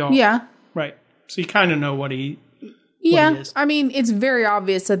Dark with Bjork. Yeah. Right. So you kind of know what he is. I mean, it's very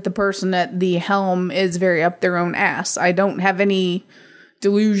obvious that the person at the helm is very up their own ass. I don't have any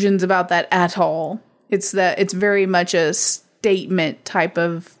delusions about that at all. It's very much a statement type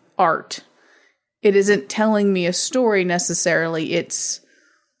of art. It isn't telling me a story necessarily. It's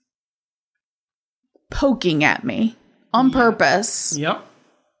poking at me on purpose. Yep.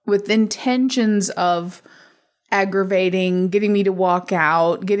 With intentions of aggravating, getting me to walk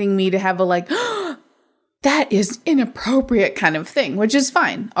out, getting me to have a that is inappropriate kind of thing, which is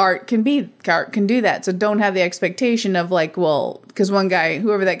fine. Art can do that. So don't have the expectation of because one guy,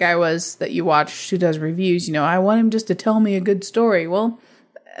 whoever that guy was that you watched who does reviews, I want him just to tell me a good story. Well,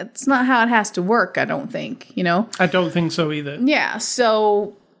 it's not how it has to work, I don't think, I don't think so either. Yeah.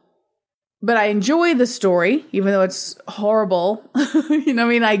 So, but I enjoy the story, even though it's horrible.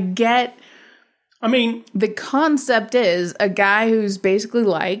 The concept is a guy who's basically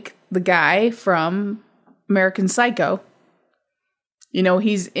like the guy from American Psycho.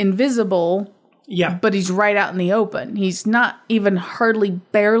 He's invisible, but he's right out in the open. He's not even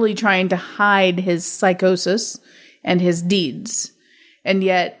barely trying to hide his psychosis and his deeds. And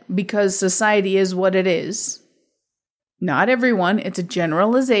yet, because society is what it is, not everyone, it's a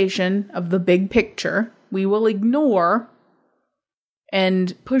generalization of the big picture, we will ignore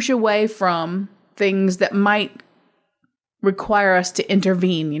and push away from things that might require us to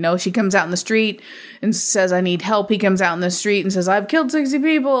intervene. She comes out in the street and says, I need help. He comes out in the street and says, I've killed 60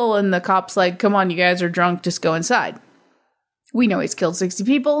 people. And the cop's like, come on, you guys are drunk. Just go inside. We know he's killed 60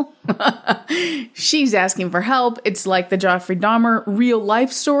 people. She's asking for help. It's like the Jeffrey Dahmer real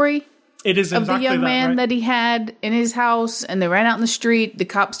life story. It is exactly of the young man right? that he had in his house, and they ran out in the street. The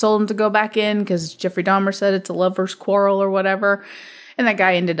cops told him to go back in because Jeffrey Dahmer said it's a lover's quarrel or whatever. And that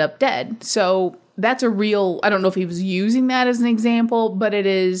guy ended up dead. So that's a real, I don't know if he was using that as an example, but it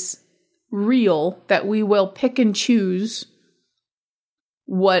is real that we will pick and choose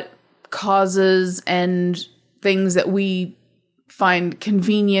what causes and things that we find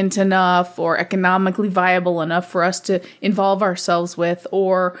convenient enough or economically viable enough for us to involve ourselves with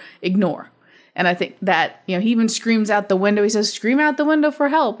or ignore. And I think that, he even screams out the window. He says, scream out the window for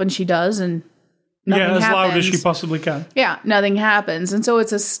help. And she does. And nothing happens. As loud as she possibly can. Yeah, nothing happens. And so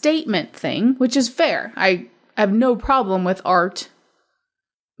it's a statement thing, which is fair. I have no problem with art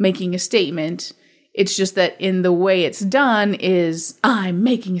making a statement. It's just that in the way it's done is, I'm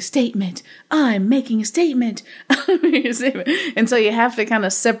making a statement. I'm making a statement. I'm making a statement. And so you have to kind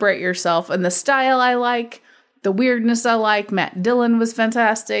of separate yourself. And the style I like, the weirdness I like. Matt Dillon was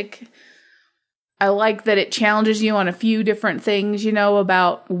fantastic. I like that it challenges you on a few different things,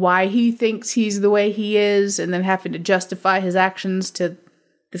 about why he thinks he's the way he is, and then having to justify his actions to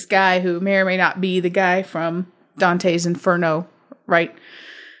this guy who may or may not be the guy from Dante's Inferno, right?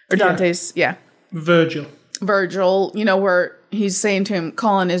 Or Dante's, Virgil, where he's saying to him,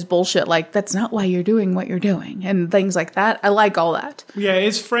 calling his bullshit, like, that's not why you're doing what you're doing, and things like that. I like all that. Yeah,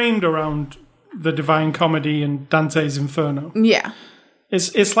 it's framed around the Divine Comedy and Dante's Inferno. Yeah.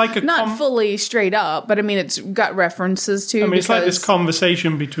 It's like a... Not fully straight up, but I mean, it's got references to... it's like this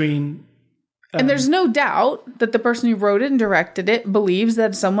conversation between... and there's no doubt that the person who wrote it and directed it believes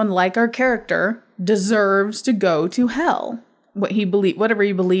that someone like our character deserves to go to hell. Whatever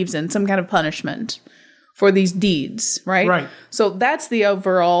he believes in, some kind of punishment for these deeds, right? Right. So that's the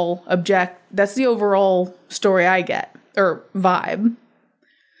overall that's the overall story I get, or vibe.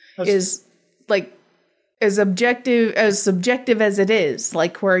 Is like as subjective as it is,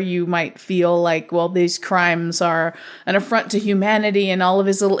 like where you might feel like, well, these crimes are an affront to humanity, and all of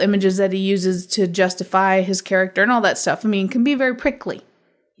his little images that he uses to justify his character and all that stuff, can be very prickly.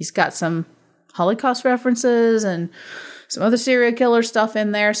 He's got some Holocaust references and some other serial killer stuff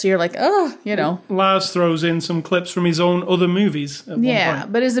in there, so you're like, Lars throws in some clips from his own other movies at one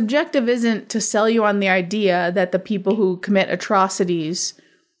point. But his objective isn't to sell you on the idea that the people who commit atrocities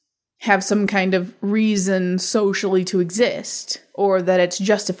have some kind of reason socially to exist, or that it's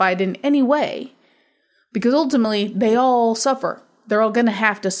justified in any way. Because ultimately, they all suffer. They're all going to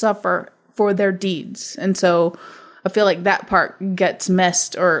have to suffer for their deeds. And so I feel like that part gets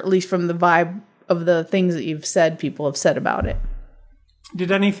messed, or at least from the vibe of the things that you've said, people have said about it. Did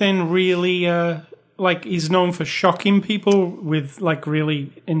anything really, he's known for shocking people with,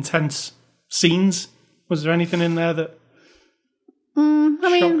 really intense scenes? Was there anything in there that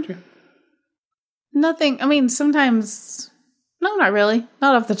shocked you? Nothing. Sometimes... No, not really.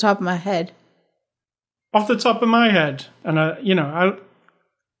 Not off the top of my head. Off the top of my head. And,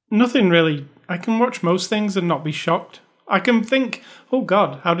 nothing really... I can watch most things and not be shocked. I can think, oh,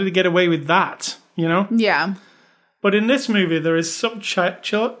 God, how did he get away with that? Yeah. But in this movie, there is some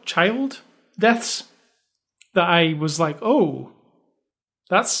child deaths that I was like, oh,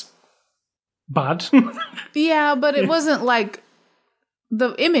 that's bad. Yeah, but it wasn't like...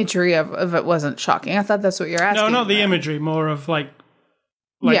 The imagery of it wasn't shocking. I thought that's what you're asking. No, not the imagery. More of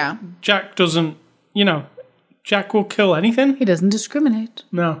yeah. Jack doesn't, Jack will kill anything. He doesn't discriminate.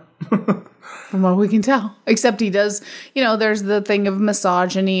 No. From what we can tell. Except he does, there's the thing of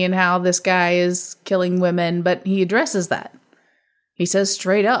misogyny and how this guy is killing women, but he addresses that. He says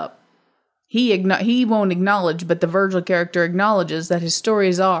straight up. He won't acknowledge, but the Virgil character acknowledges that his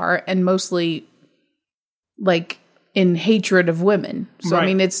stories are, and mostly, in hatred of women. So,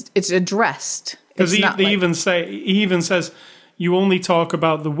 right. it's addressed. Because he even says, you only talk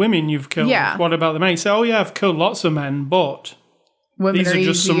about the women you've killed. Yeah. What about the men? He said, oh, yeah, I've killed lots of men, but women these are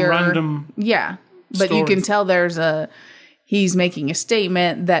just easier. some random But stories. you can tell he's making a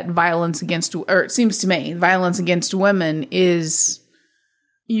statement that it seems to me, violence against women is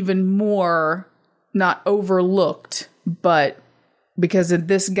even more not overlooked, but because of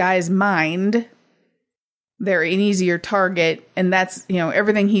this guy's mind, they're an easier target, and that's,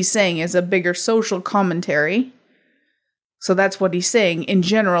 everything he's saying is a bigger social commentary. So that's what he's saying in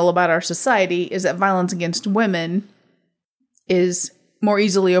general about our society, is that violence against women is more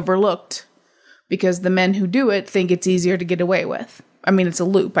easily overlooked because the men who do it think it's easier to get away with. It's a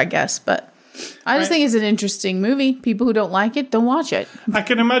loop, I guess, but I just think it's an interesting movie. People who don't like it, don't watch it. I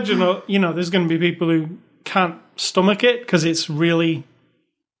can imagine, there's going to be people who can't stomach it because it's really,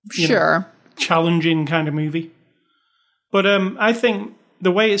 sure. challenging kind of movie. But I think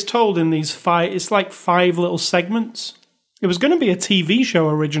the way it's told in these it's like 5 little segments. It was going to be a TV show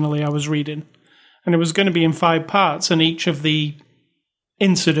originally, I was reading. And it was going to be in 5 parts, and each of the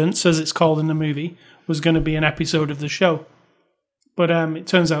incidents, as it's called in the movie, was going to be an episode of the show. But it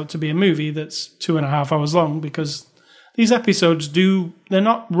turns out to be a movie that's 2.5 hours long, because these episodes they're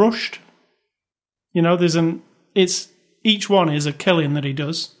not rushed. You know, each one is a killing that he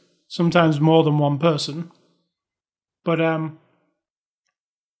does, sometimes more than one person. But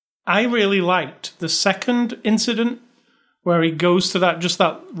I really liked the second incident where he goes to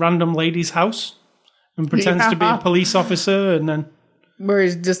that random lady's house and pretends to be a police officer, and then where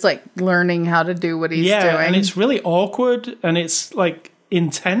he's just like learning how to do what he's doing. And it's really awkward and it's like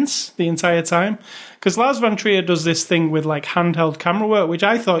intense the entire time. Because Lars von Trier does this thing with like handheld camera work, which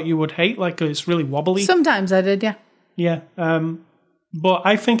I thought you would hate, like it's really wobbly. Sometimes I did, yeah. Yeah. But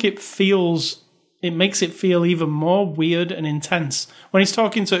I think it makes it feel even more weird and intense. When he's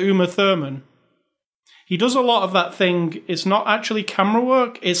talking to Uma Thurman, he does a lot of that thing. It's not actually camera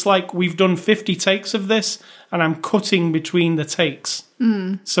work. It's like we've done 50 takes of this and I'm cutting between the takes.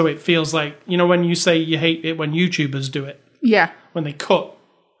 So it feels like, you know, when you say you hate it when YouTubers do it. Yeah. When they cut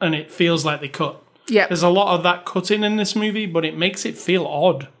and it feels like they cut. Yeah. There's a lot of that cutting in this movie, but it makes it feel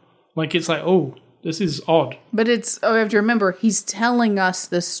odd. Like it's like, oh, this is odd. But we have to remember, he's telling us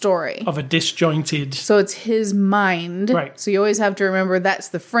the story. Of a disjointed. So it's his mind. Right. So you always have to remember that's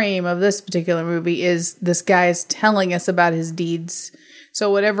the frame of this particular movie, is this guy's telling us about his deeds. So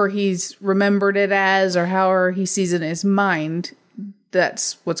whatever he's remembered it as or however he sees it in his mind,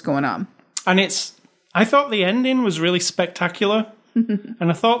 that's what's going on. And I thought the ending was really spectacular. And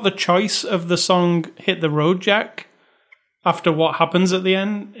I thought the choice of the song Hit the Road Jack after what happens at the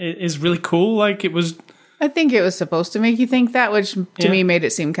end is really cool. Like it was... I think it was supposed to make you think that, which to me made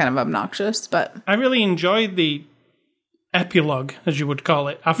it seem kind of obnoxious, but... I really enjoyed the epilogue, as you would call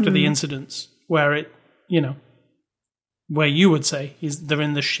it, after the incidents, where it, you know, where you would say they're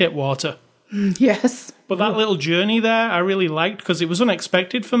in the shit water. Yes. But that little journey there, I really liked, because it was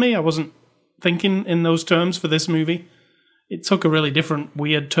unexpected for me. I wasn't thinking in those terms for this movie. It took a really different,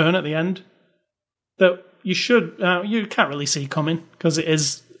 weird turn at the end that you can't really see coming, because it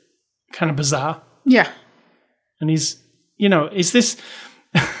is kind of bizarre. Yeah. And is this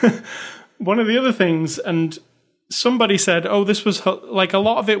one of the other things? And somebody said, oh, this was like a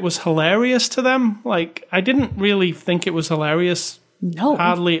lot of it was hilarious to them. Like, I didn't really think it was hilarious. No.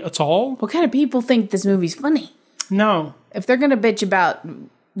 Hardly at all. What kind of people think this movie's funny? No. If they're going to bitch about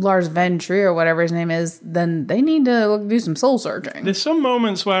Lars von Trier or whatever his name is, then they need to do some soul searching. There's some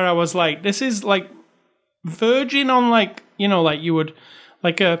moments where I was like, this is like verging on like, you know, like you would,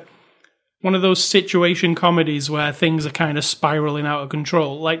 like one of those situation comedies where things are kind of spiraling out of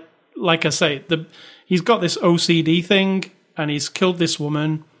control. Like I say, he's got this OCD thing and he's killed this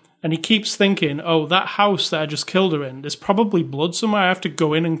woman and he keeps thinking, oh, that house that I just killed her in, there's probably blood somewhere. I have to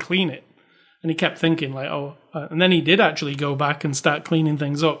go in and clean it. And he kept thinking like, and then he did actually go back and start cleaning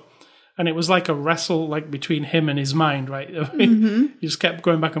things up. And it was like a wrestle like between him and his mind, right? He just kept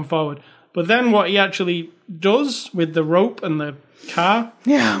going back and forward. But then what he actually does with the rope and the car.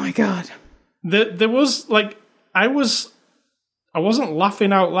 Yeah, oh my God. There was like, I wasn't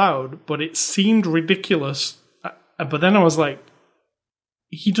laughing out loud, but it seemed ridiculous. But then I was like,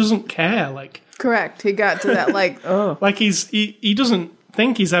 he doesn't care. Like, correct. He got to that like, oh. Like he doesn't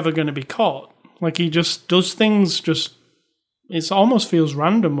think he's ever going to be caught. Like he just does things it almost feels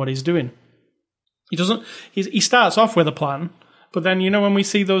random what he's doing. He starts off with a plan, but then, you know, when we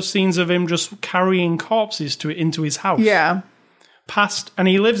see those scenes of him just carrying corpses into his house. Yeah. And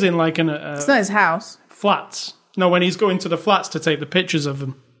he lives in like it's not his house. Flats. No, when he's going to the flats to take the pictures of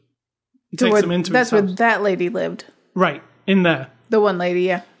them. He takes them into his house. That's where that lady lived. Right, in there. The one lady,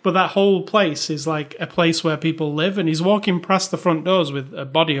 yeah. But that whole place is like a place where people live, and he's walking past the front doors with a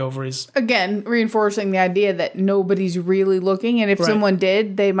body over his... Again, reinforcing the idea that nobody's really looking, and if someone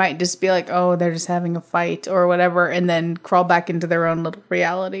did, they might just be like, oh, they're just having a fight or whatever, and then crawl back into their own little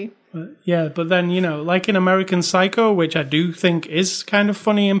reality. Yeah, but then, you know, like in American Psycho, which I do think is kind of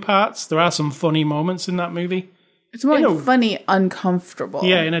funny in parts, there are some funny moments in that movie. It's more like funny, uncomfortable.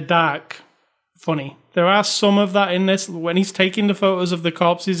 Yeah, in a dark, funny. There are some of that in this, when he's taking the photos of the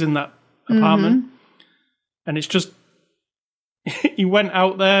corpses in that apartment. And it's just, he went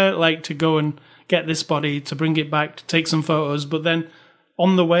out there like to go and get this body, to bring it back, to take some photos. But then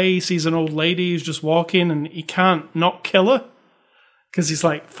on the way, he sees an old lady who's just walking and he can't not kill her. Because he's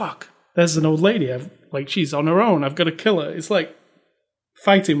like, fuck, there's an old lady. She's on her own. I've got to kill her. It's like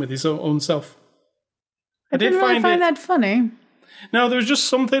fighting with his own self. I didn't really find that funny. No, there was just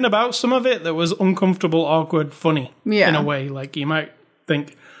something about some of it that was uncomfortable, awkward, funny. Yeah. In a way. Like, you might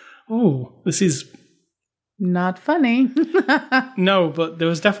think, oh, this is... Not funny. No, but there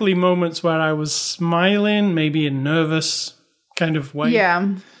was definitely moments where I was smiling, maybe in nervous kind of way.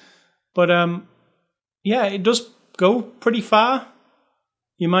 Yeah. But, yeah, it does go pretty far.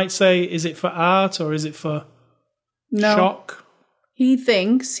 You might say, is it for art or is it for shock? He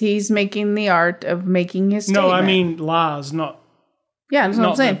thinks he's making the art of making his statement. No, I mean Lars, not... Yeah, that's what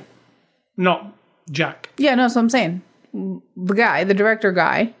I'm saying. Not Jack. Yeah, no, that's what I'm saying. The guy, the director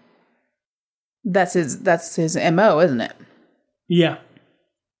guy, that's his MO, isn't it? Yeah.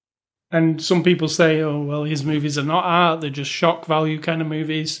 And some people say, oh, well, his movies are not art, they're just shock value kind of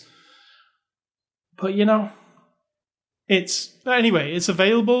movies. But, you know, it's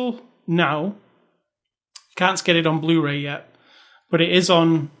available now. Can't get it on Blu-ray yet, but it is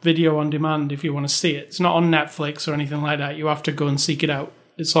on video on demand if you want to see it. It's not on Netflix or anything like that. You have to go and seek it out.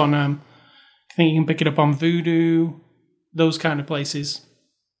 It's on, I think you can pick it up on Vudu, those kind of places.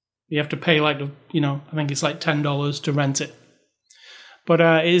 You have to pay I think it's like $10 to rent it. But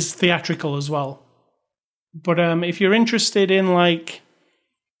it is theatrical as well. But if you're interested in, like,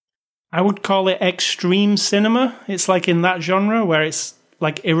 I would call it extreme cinema. It's like in that genre where it's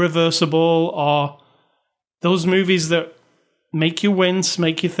like Irreversible or those movies that make you wince,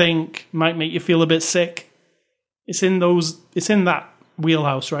 make you think, might make you feel a bit sick. It's in that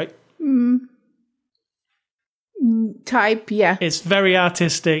wheelhouse, right? Type, yeah. It's very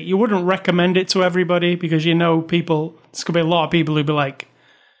artistic. You wouldn't recommend it to everybody because there's going to be a lot of people who'd be like,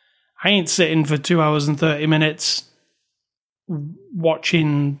 I ain't sitting for 2 hours and 30 minutes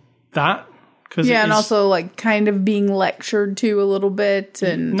watching that. Yeah, and also like kind of being lectured to a little bit.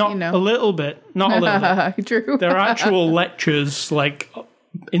 And not a little bit. True. There are actual lectures like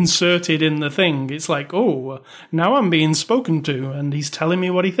inserted in the thing. It's like, oh, now I'm being spoken to and he's telling me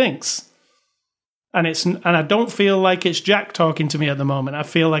what he thinks. And I don't feel like it's Jack talking to me at the moment. I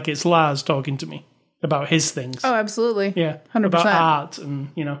feel like it's Lars talking to me about his things. Oh, absolutely. Yeah, 100%. About art and,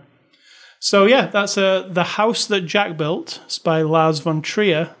 So, yeah, that's The House That Jack Built. It's by Lars von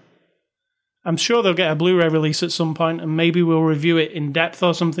Trier. I'm sure they'll get a Blu-ray release at some point, and maybe we'll review it in depth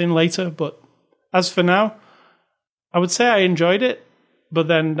or something later. But as for now, I would say I enjoyed it, but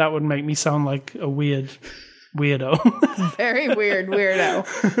then that would make me sound like a weirdo. Very weird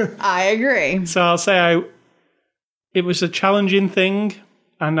weirdo. I agree. So I'll say it was a challenging thing,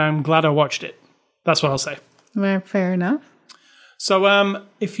 and I'm glad I watched it. That's what I'll say. Well, fair enough. So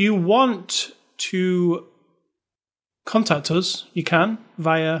if you want to contact us, you can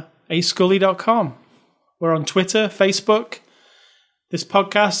via ascully.com. We're on Twitter, Facebook. This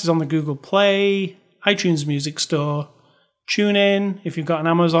podcast is on the Google Play, iTunes Music Store, TuneIn. If you've got an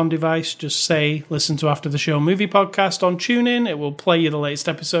Amazon device, just say, listen to After the Show Movie Podcast on TuneIn. It will play you the latest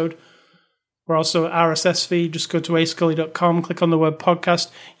episode. We're also RSS feed. Just go to ascully.com, click on the word podcast.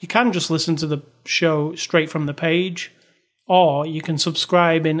 You can just listen to the show straight from the page, or you can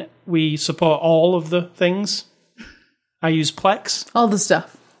subscribe and we support all of the things. I use Plex. All the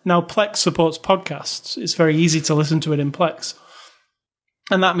stuff. Now, Plex supports podcasts. It's very easy to listen to it in Plex.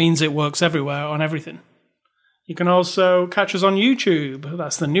 And that means it works everywhere on everything. You can also catch us on YouTube.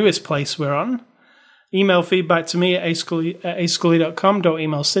 That's the newest place we're on. Email feedback to me at ascully.com. Don't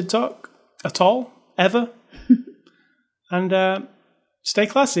email Sid Talk at all, ever. And stay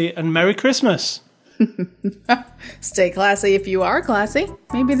classy and Merry Christmas. Stay classy if you are classy.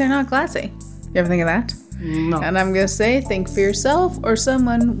 Maybe they're not classy. You ever think of that? No. And I'm going to say, think for yourself or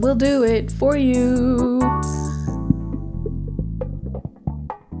someone will do it for you.